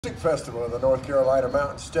Music Festival of the North Carolina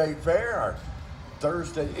Mountain State Fair, our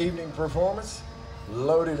Thursday evening performance,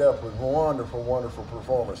 loaded up with wonderful, wonderful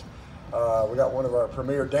performers. We got one of our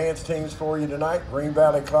premier dance teams for you tonight. Green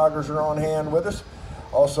Valley Cloggers are on hand with us.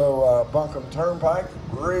 Also, Buncombe Turnpike,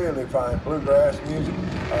 really fine bluegrass music.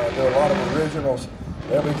 Do a lot of originals.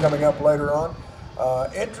 They'll be coming up later on.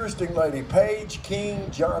 Interesting lady, Paige King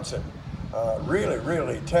Johnson. Really,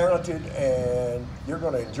 really talented, and you're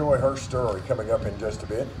going to enjoy her story coming up in just a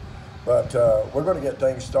bit. But we're going to get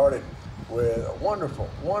things started with a wonderful,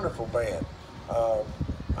 wonderful band.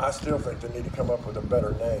 I still think they need to come up with a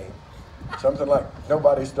better name. Something like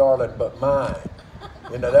Nobody's Darling But Mine.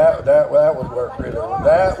 You know, that would work really well.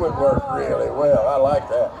 That would work really well. I like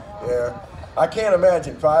that. Yeah. I can't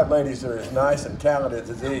imagine five ladies that are as nice and talented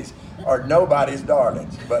as these are nobody's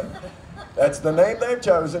darlings, but that's the name they've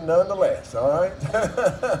chosen nonetheless, all right?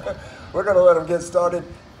 We're going to let them get started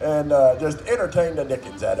and just entertain the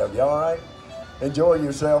dickens out of you, all right? Enjoy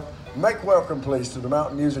yourself. Make welcome, please, to the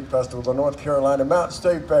Mountain Music Festival of the North Carolina Mountain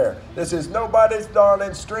State Fair. This is Nobody's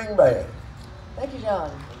Darling String Band. Thank you,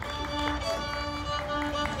 John.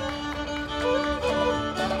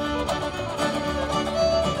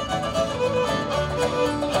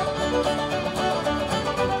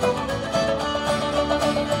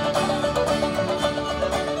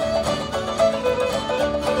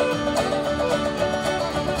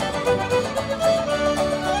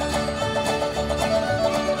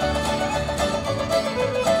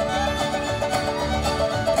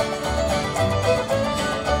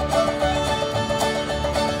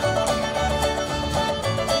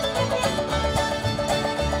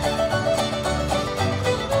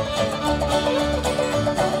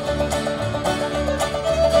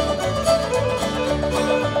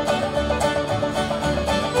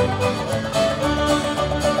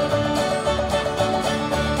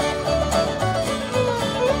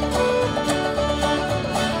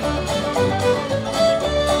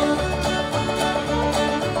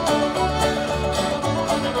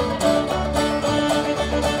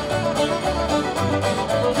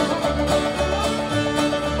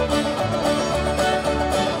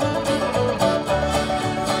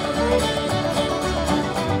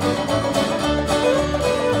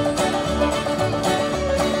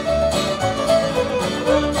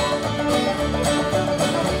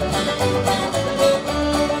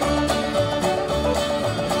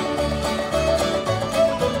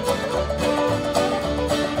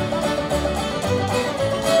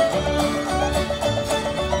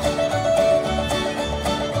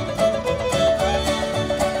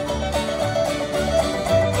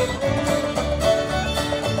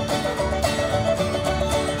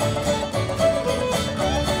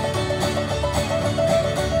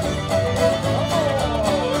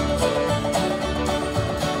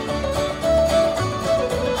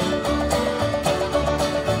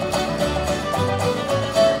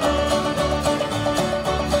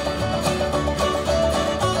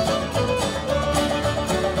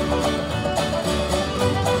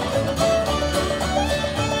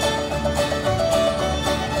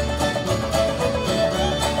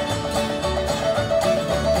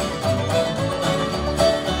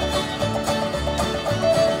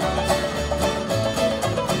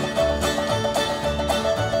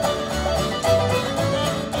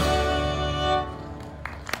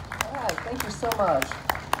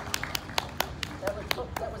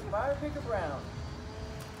 That was Briar Picker Brown.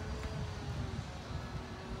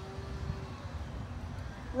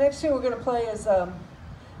 Next tune we're going to play is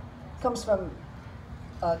comes from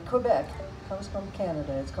Quebec, comes from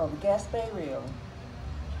Canada. It's called the Gaspé Reel.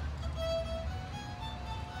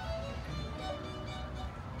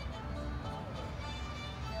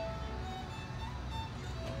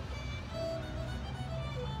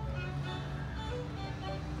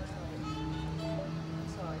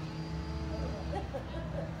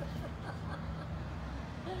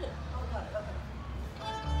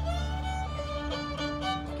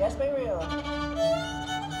 Gaspé Reel.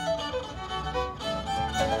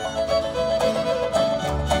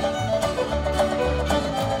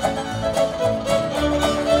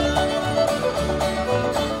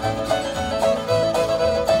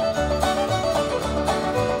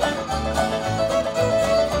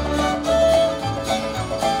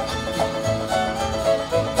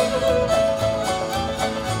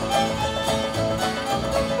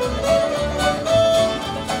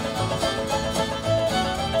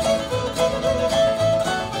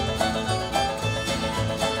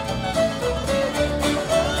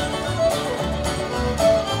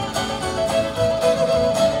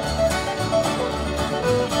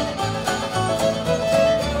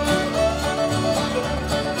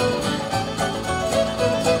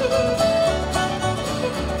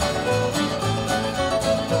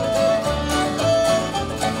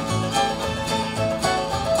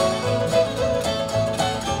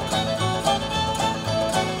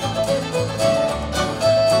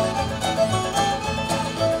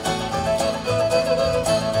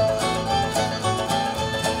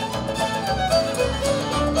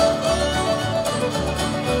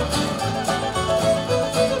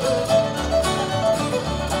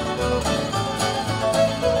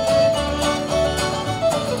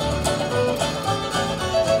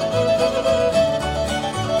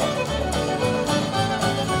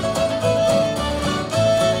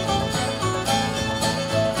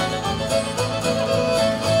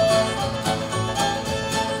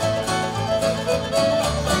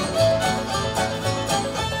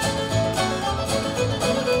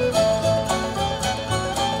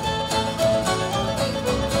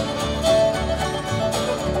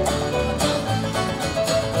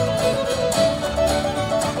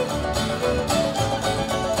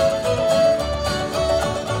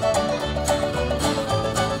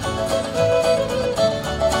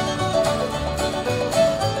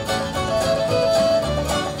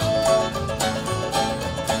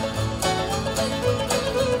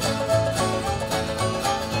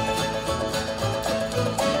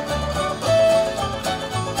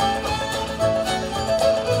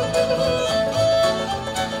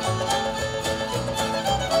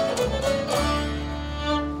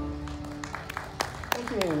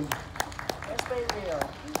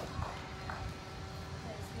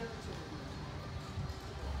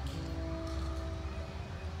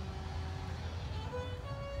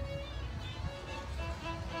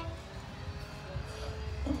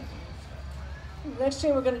 next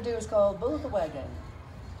tune we're going to do is called Bull of the Wagon.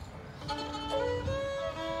 I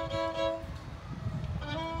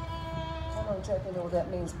don't exactly know what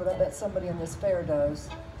that means, but I bet somebody in this fair does.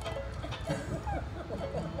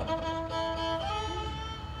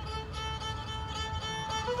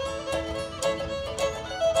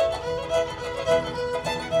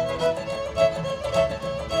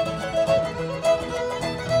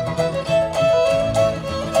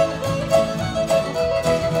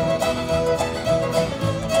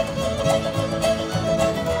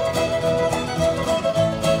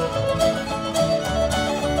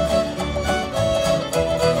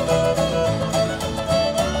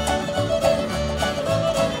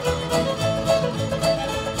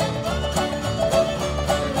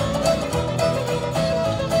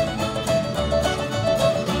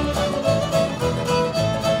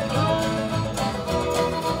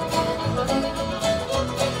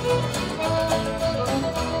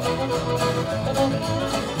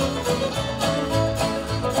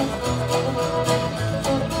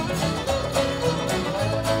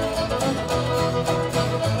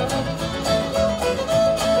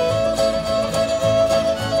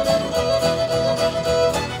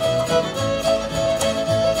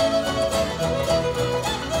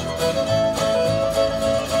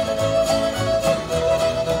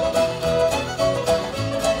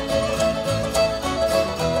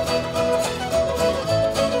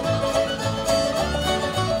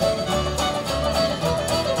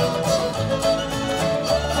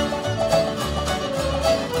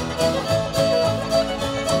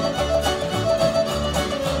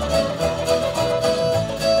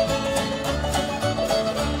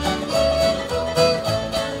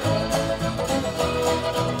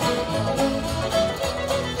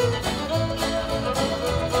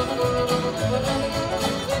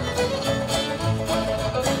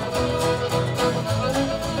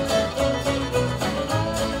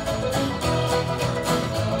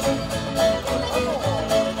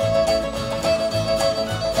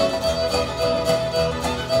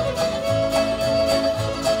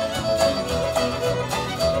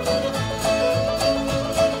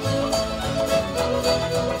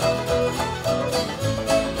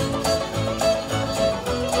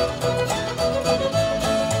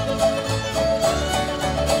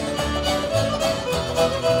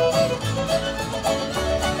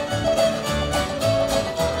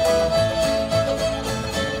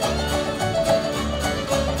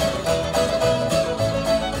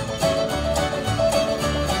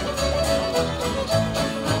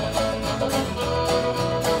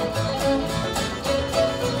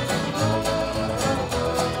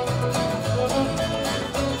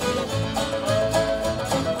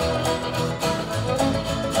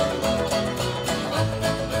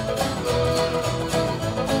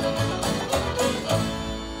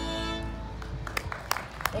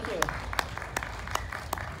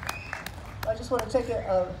 Take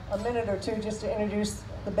a minute or two just to introduce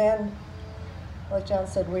the band. Like John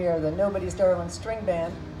said, we are the Nobody's Darling String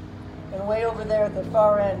Band. And way over there at the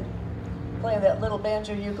far end, playing that little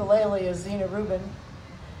banjo ukulele is Zena Rubin.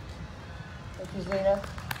 Thank you, Zena.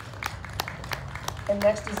 And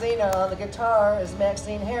next to Zena on the guitar is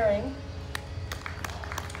Maxine Herring.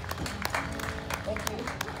 Thank you.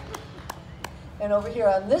 And over here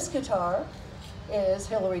on this guitar is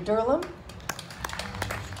Hillary Durlam.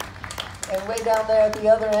 And way down there at the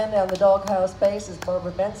other end on the doghouse bass is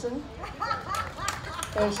Barbara Benson.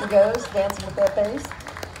 There she goes, dancing with that bass.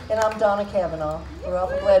 And I'm Donna Cavanaugh. We're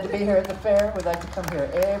awfully glad to be here at the fair. We'd like to come here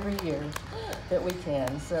every year that we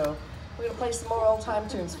can. So we're going to play some more old-time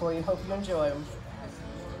tunes for you. Hope you enjoy them.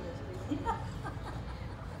 I'm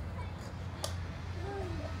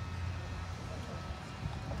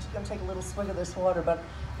just going to take a little swig of this water, but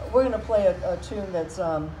we're going to play a tune that's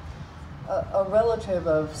a relative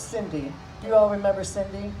of Cindy. Do you all remember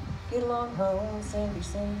Cindy? Get along home, Cindy,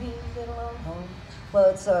 Cindy, get along home. Well,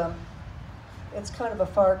 it's kind of a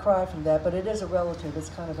far cry from that, but it is a relative. It's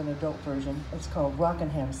kind of an adult version. It's called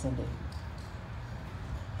Rockingham Cindy.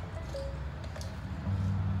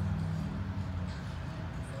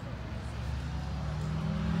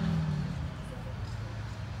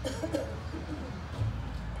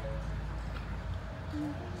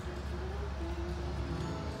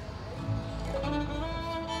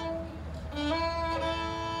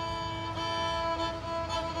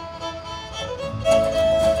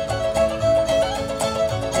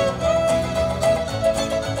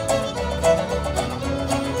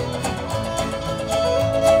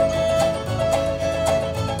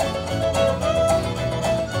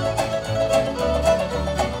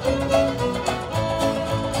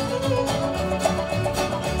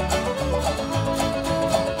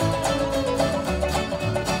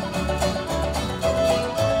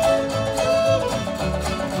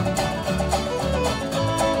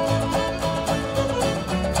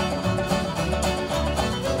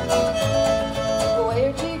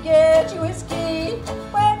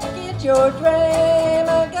 your dream.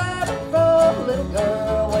 I got it from a little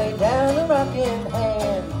girl way down in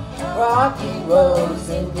Rockingham. Rocky Road,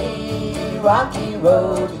 Cindy, Rocky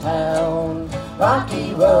Road town.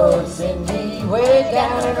 Rocky Road, Cindy, way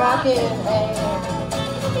down in Rockingham.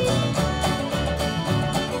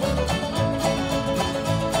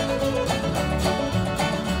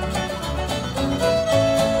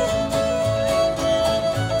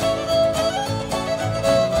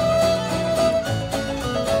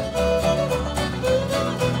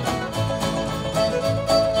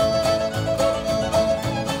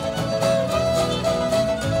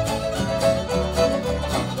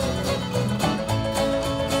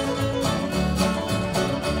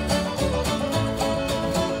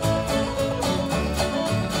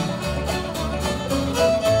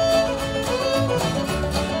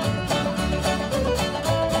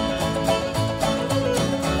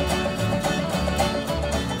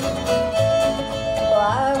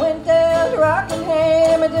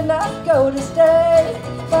 I did not go to stay,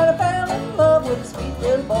 but I fell in love with a sweet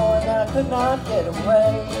little boy and I could not get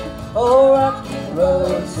away. Oh, Rocky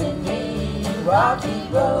Road, Cindy, Rocky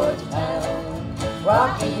Road town.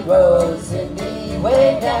 Rocky Road, Cindy,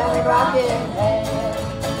 way down in Rockingham.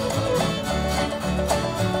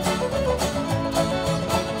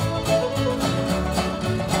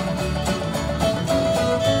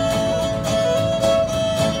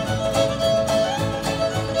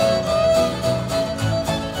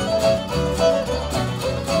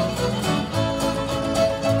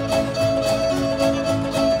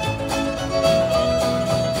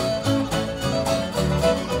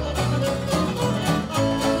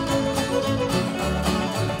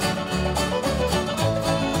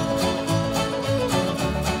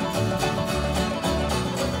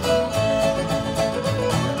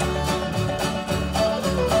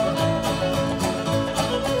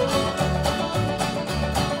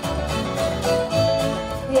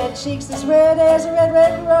 Cheeks as red as a red,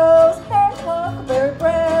 red rose, hair huckleberry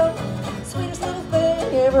brown. Sweetest little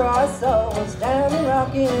thing ever I saw was down in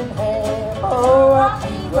Rockingham. Oh,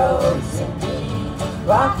 Rocky Road, Cindy,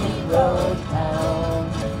 Rocky Road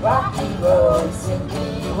town. Rocky Road,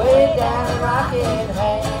 Cindy, way down in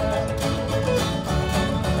Rockingham.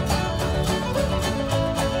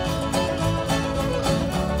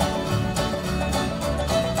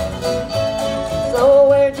 So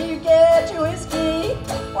where'd you get your whiskey?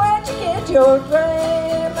 Where'd you get your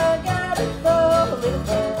dram? I got it from a little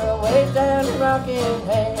girl way down in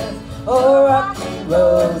Rockingham. Oh, Rocky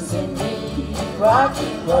Road, Cindy,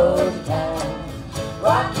 Rocky Road town.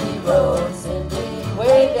 Rocky Road, Cindy,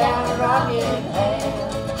 way down in Rockingham.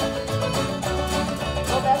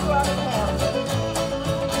 Oh, that's Rockingham.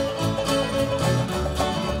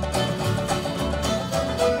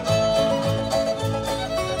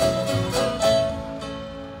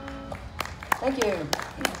 Thank you.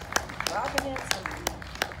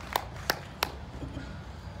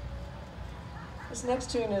 This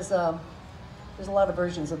next tune is, there's a lot of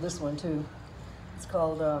versions of this one too. It's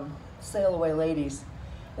called Sail Away Ladies.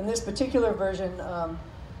 And this particular version I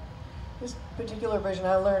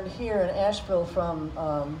learned here in Asheville from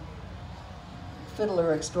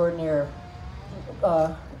fiddler extraordinaire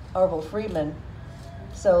Arvel Friedman.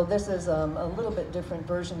 So this is a little bit different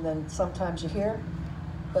version than sometimes you hear,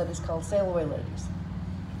 but it's called Sail Away Ladies.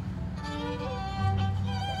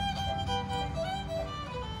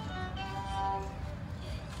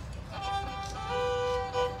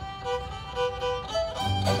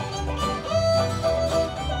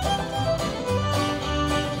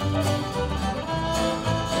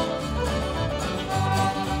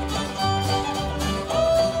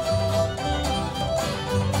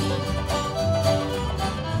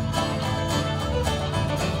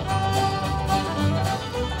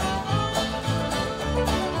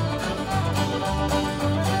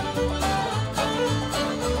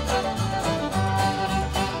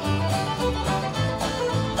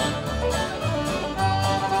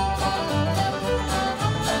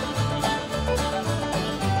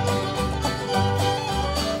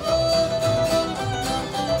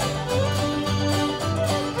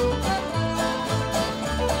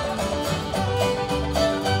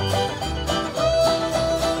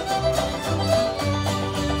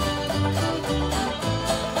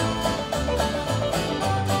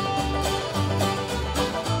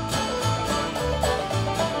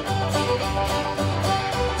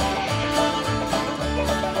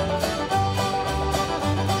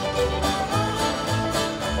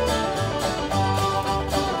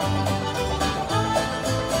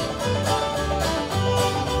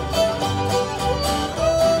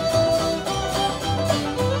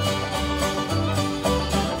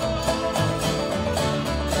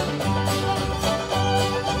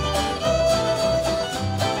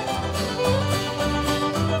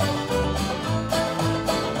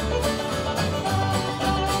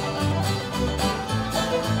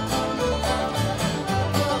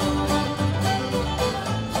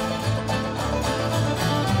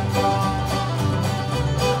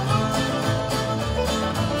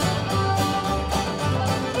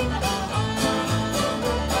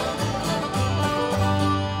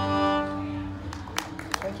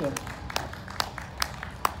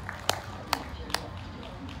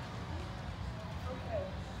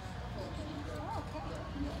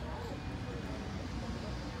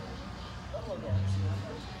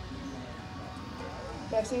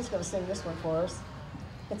 Maxine's going to sing this one for us.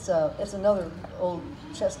 It's another old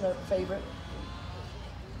chestnut favorite.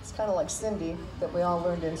 It's kind of like Cindy that we all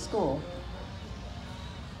learned in school.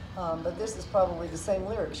 But this is probably the same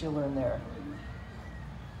lyrics you'll learn there.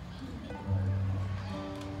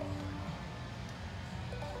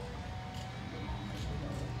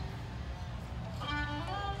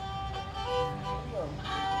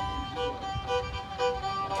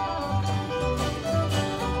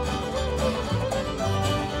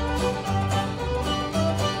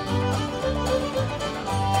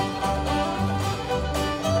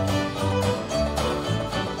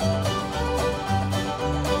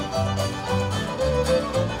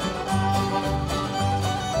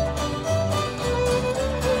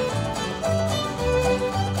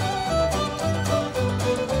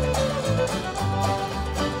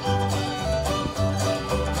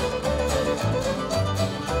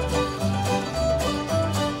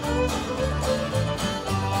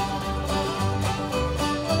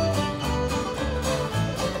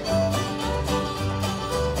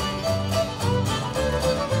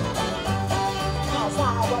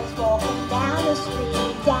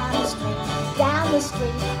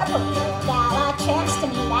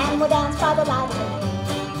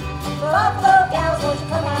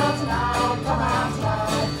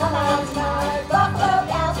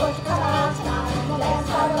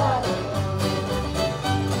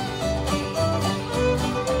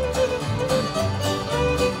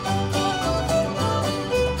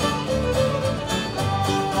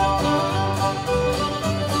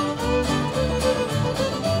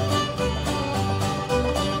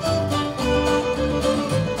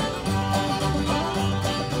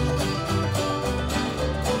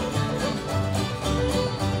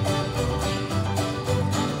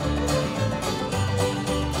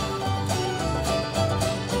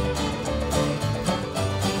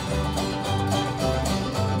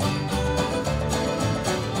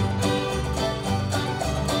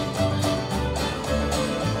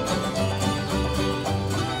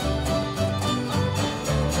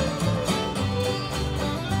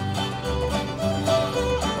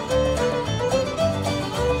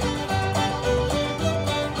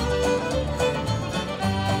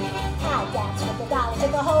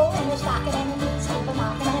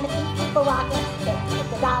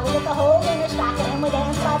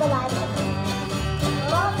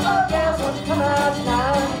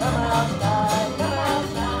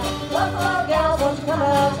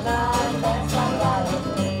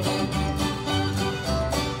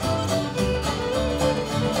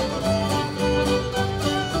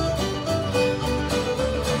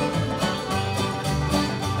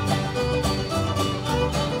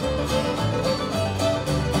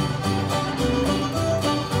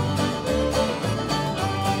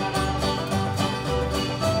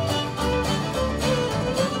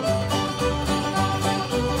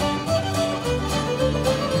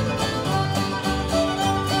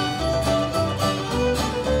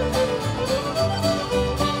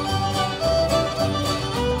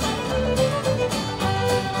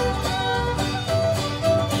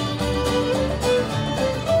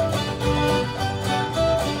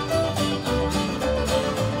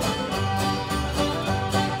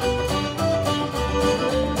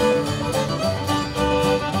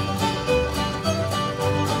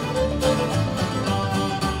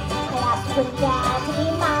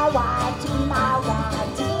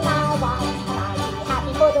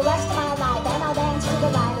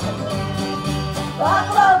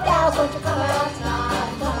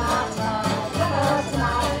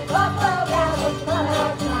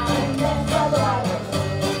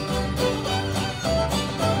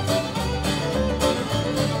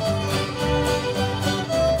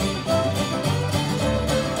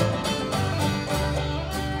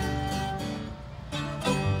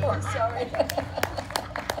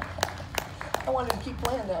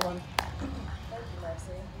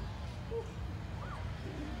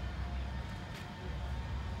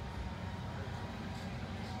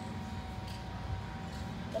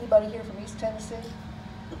 Anybody here from East Tennessee?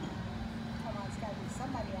 Come on, it's got to be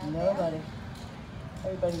somebody out there. Nobody.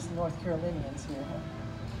 Everybody's North Carolinians here, huh?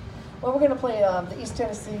 Well, we're going to play the East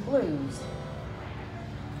Tennessee Blues.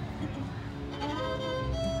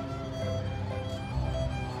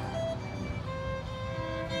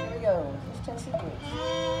 Here we go, East Tennessee Blues.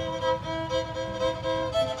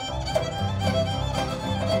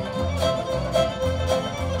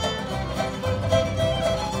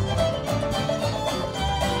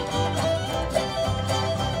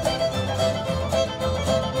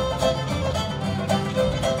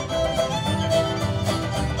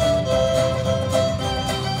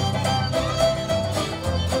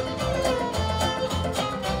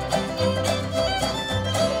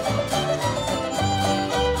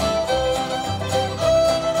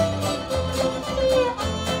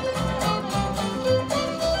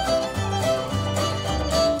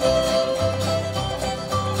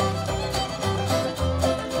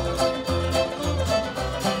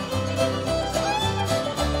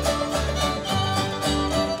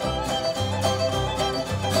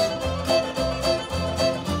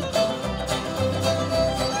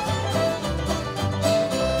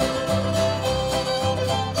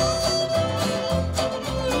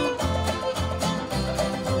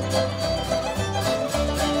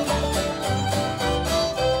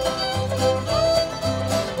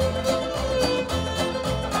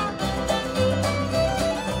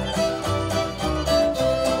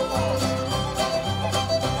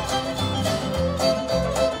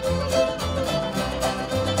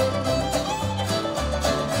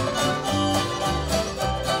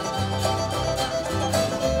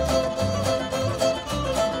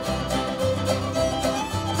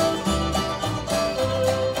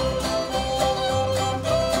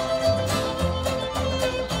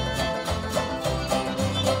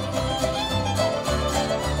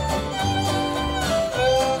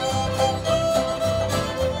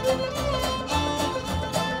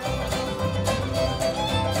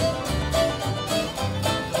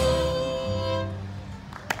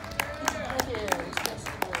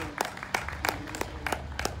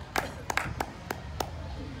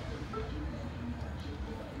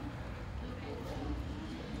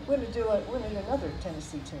 do another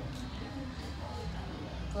Tennessee tune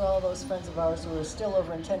for all those friends of ours who are still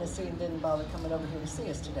over in Tennessee and didn't bother coming over here to see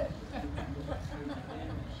us today.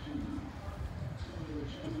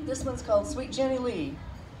 This one's called Sweet Jenny Lee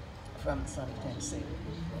from sunny Tennessee.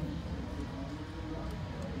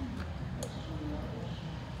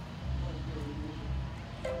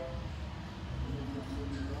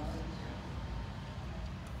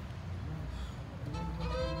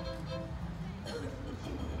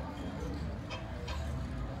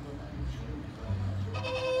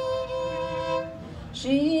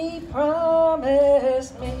 She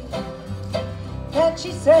promised me that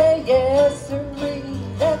she'd say yes, sirree.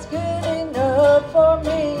 That's good enough for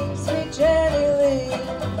me, sweet Jenny Lee.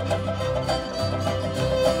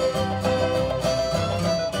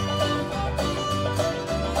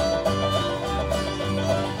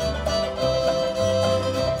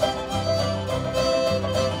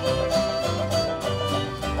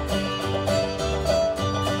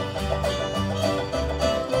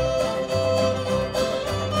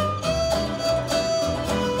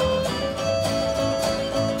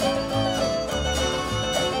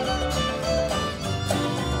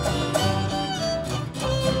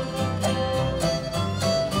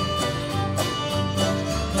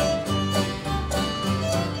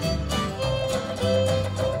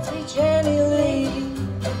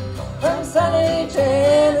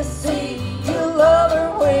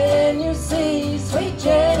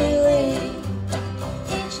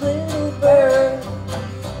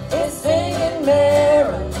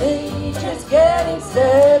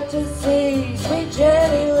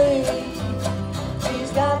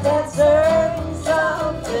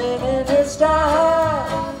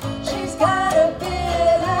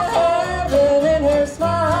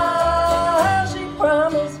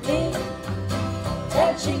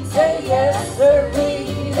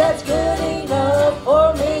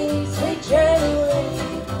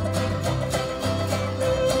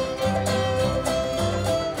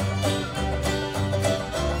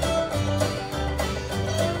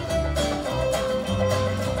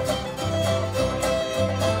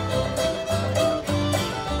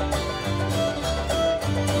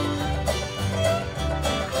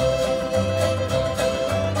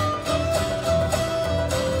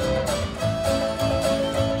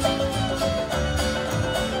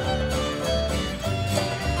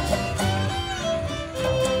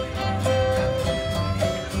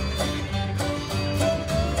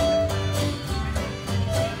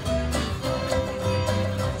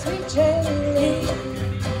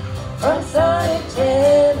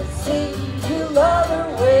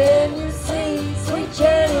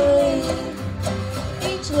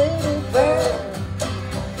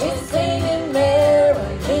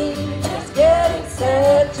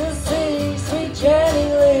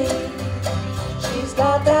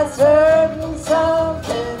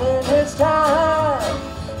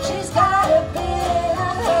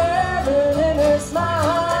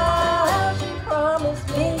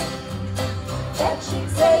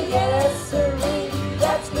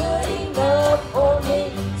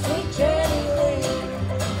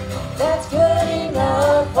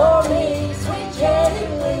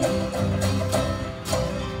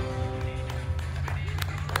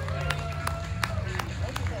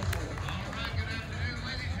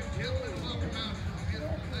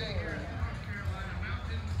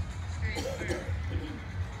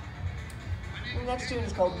 The next tune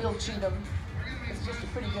is called Bill Cheatham. It's just a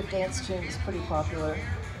pretty good dance tune. It's pretty popular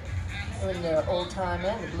in the old time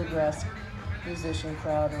and the bluegrass musician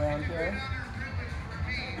crowd around here.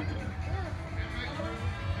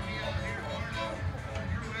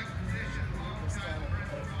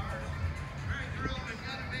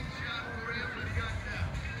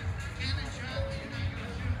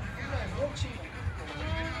 Bill Cheatham.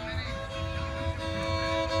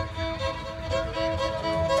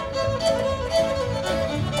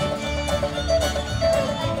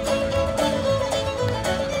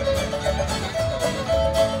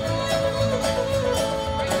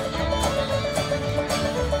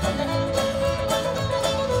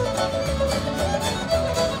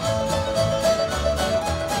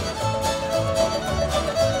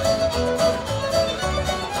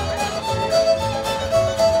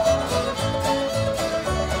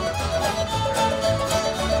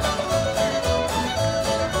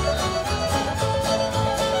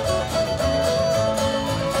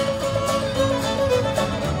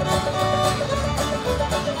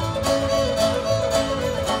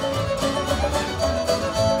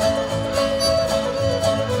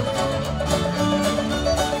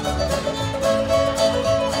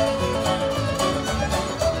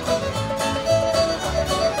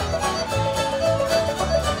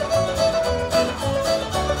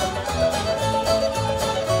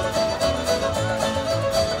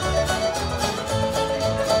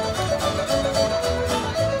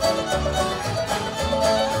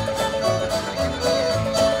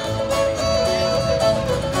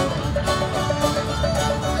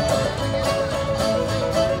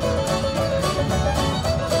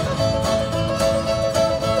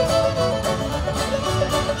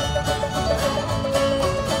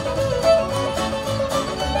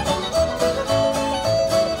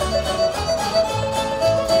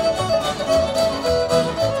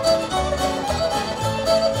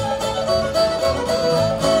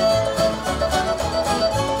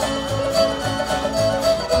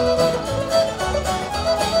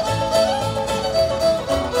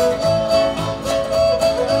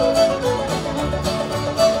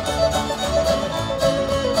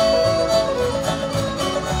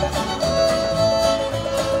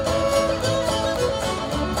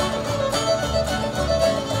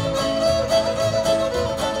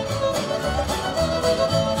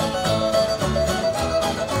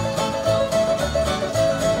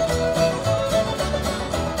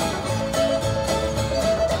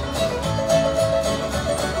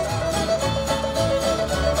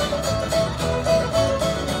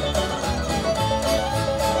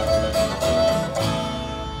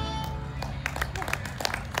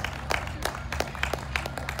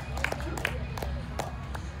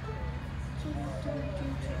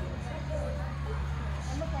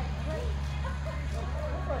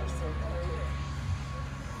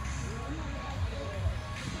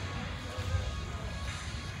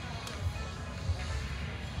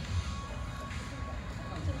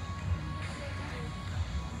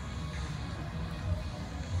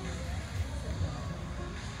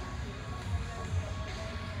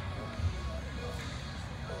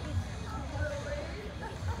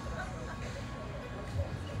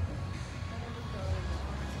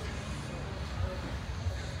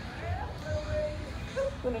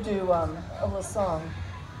 I'm going to do a little song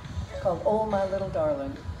called "Oh My Little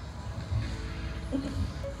Darling."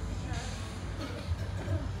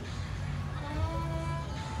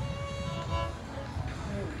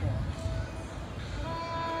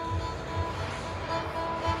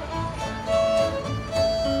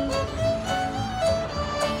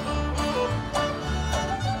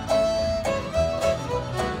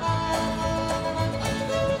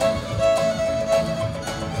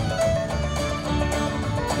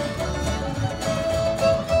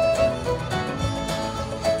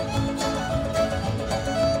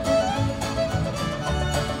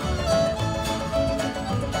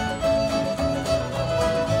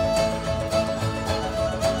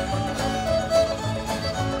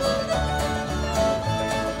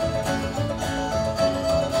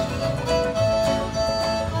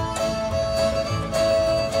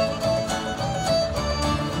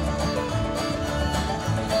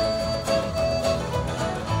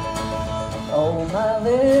 Oh, my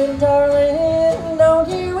little darling, don't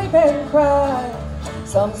you weep and cry.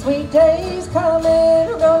 Some sweet day's coming,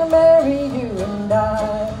 we're gonna marry you and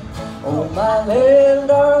I. Oh, my little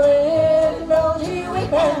darling, don't you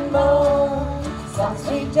weep and moan. Some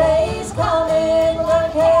sweet day's coming, we're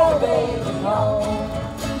gonna carry baby home.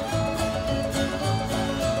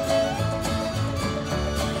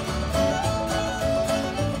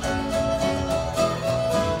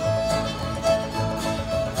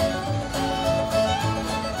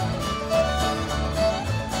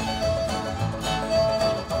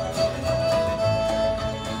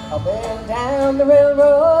 I've been down the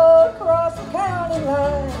railroad, across the county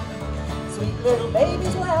line. Sweet little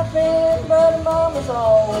baby's laughing, but mama's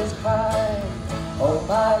always crying. Oh,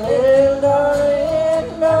 my little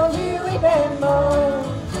darling, don't you weep and moan.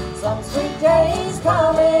 Some sweet day's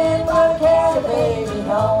coming, we'll carry the baby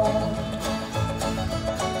home.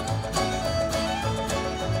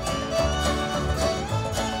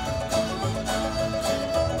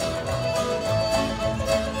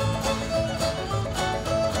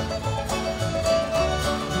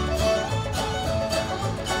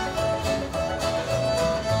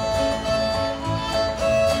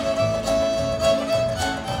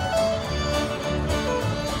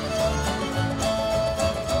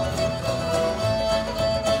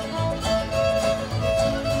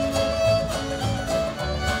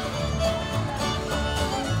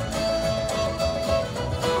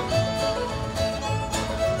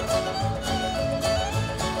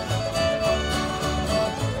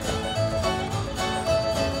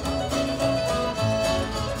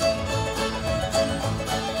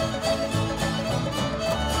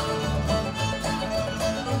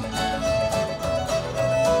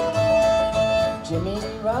 Jimmy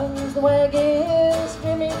runs the wagons,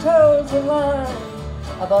 Jimmy toes the line.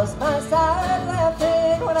 I bust my side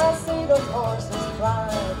laughing when I see those horses fly.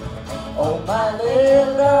 Oh, my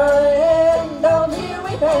little darling, don't you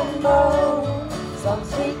weep and moan. Some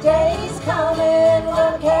sweet day's coming,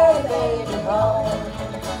 we'll carry the baby home.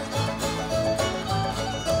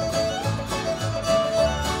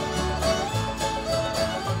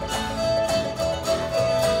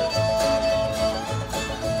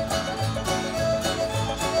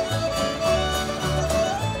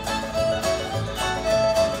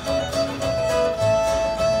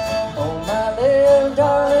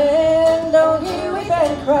 Darling, don't you weep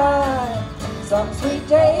and cry. Some sweet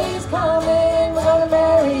day's coming, we're gonna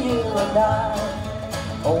marry you and I.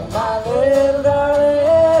 Oh, my little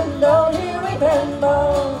darling, don't you weep and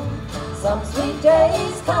moan. Some sweet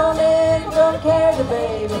day's coming, we're gonna carry the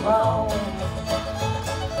baby home.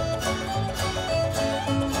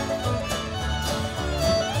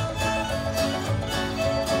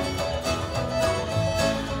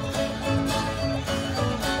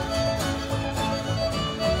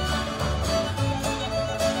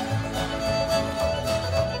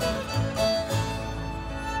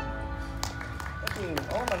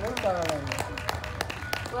 Oh, my little darling.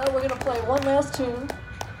 Well, we're going to play one last tune.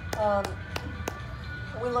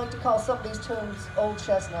 We like to call some of these tunes old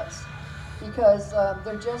chestnuts because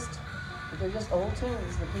they're just old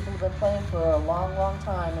tunes that people have been playing for a long, long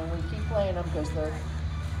time, and we keep playing them because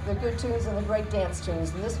they're good tunes and they're great dance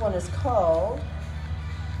tunes. And this one is called,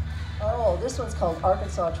 this one's called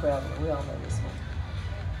Arkansas Traveler. We all know this one.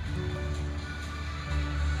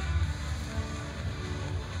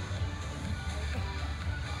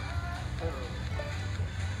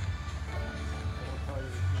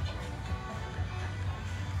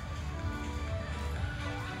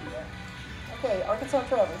 Okay, Arkansas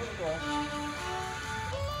Traveler, here we go.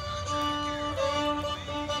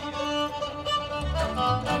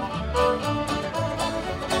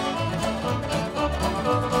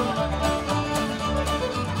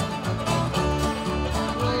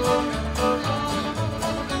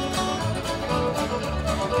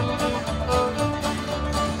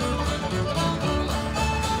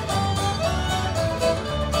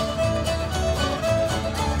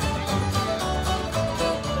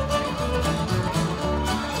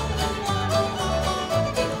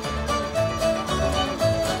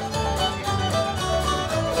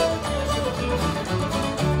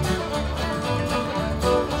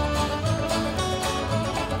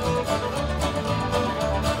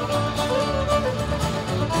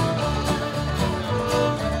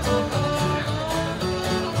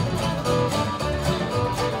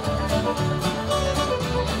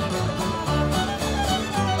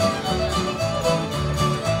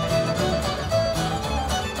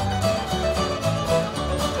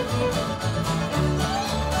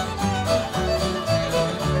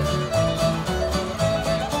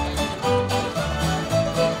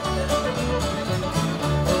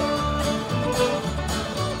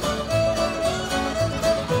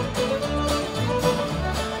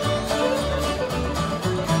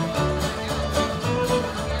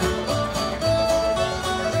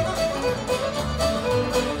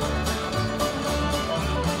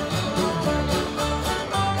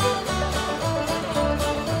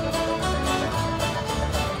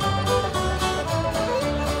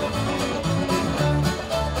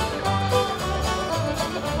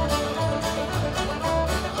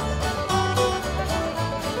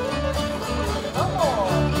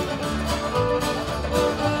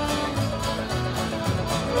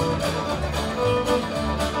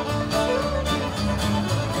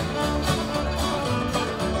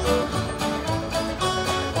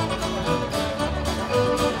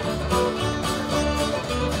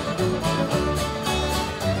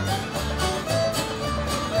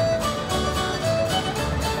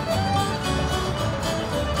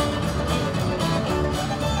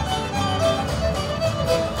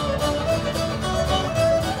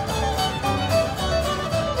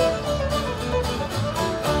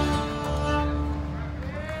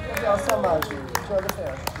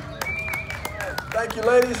 Thank you,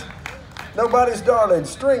 ladies. Nobody's Darling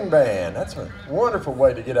String Band. That's a wonderful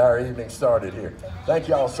way to get our evening started here. Thank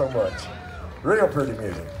y'all so much. Real pretty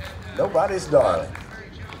music. Nobody's Darling.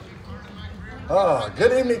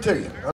 Good evening to you.